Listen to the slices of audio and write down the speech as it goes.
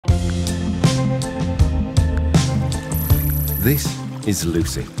This is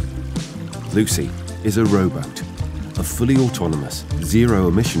Lucy. Lucy is a rowboat, a fully autonomous,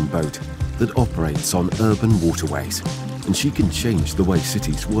 zero-emission boat that operates on urban waterways, and she can change the way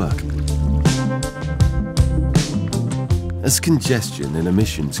cities work. As congestion and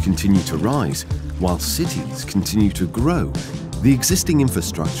emissions continue to rise, while cities continue to grow, the existing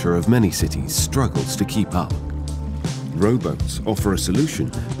infrastructure of many cities struggles to keep up. Rowboats offer a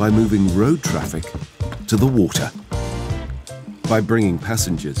solution by moving road traffic to the water. By bringing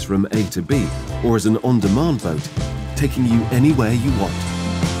passengers from A to B, or as an on-demand boat, taking you anywhere you want.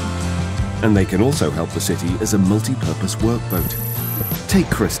 And they can also help the city as a multi-purpose workboat. Take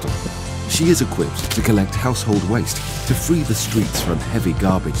Crystal. She is equipped to collect household waste to free the streets from heavy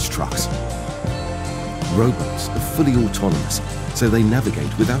garbage trucks. Rowboats are fully autonomous, so they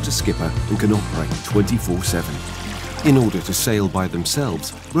navigate without a skipper and can operate 24/7. In order to sail by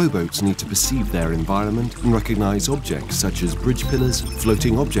themselves, rowboats need to perceive their environment and recognize objects such as bridge pillars,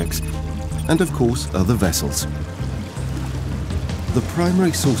 floating objects, and of course other vessels. The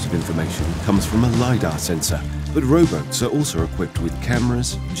primary source of information comes from a LiDAR sensor, but rowboats are also equipped with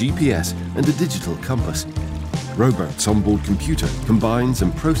cameras, GPS, and a digital compass. Roboat's onboard computer combines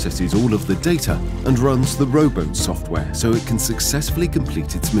and processes all of the data and runs the rowboat software so it can successfully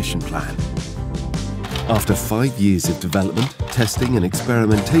complete its mission plan. After 5 years of development, testing and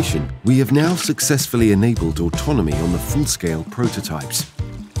experimentation, we have now successfully enabled autonomy on the full-scale prototypes.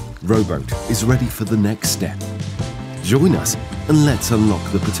 Roboat is ready for the next step. Join us and let's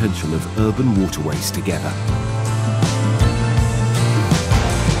unlock the potential of urban waterways together.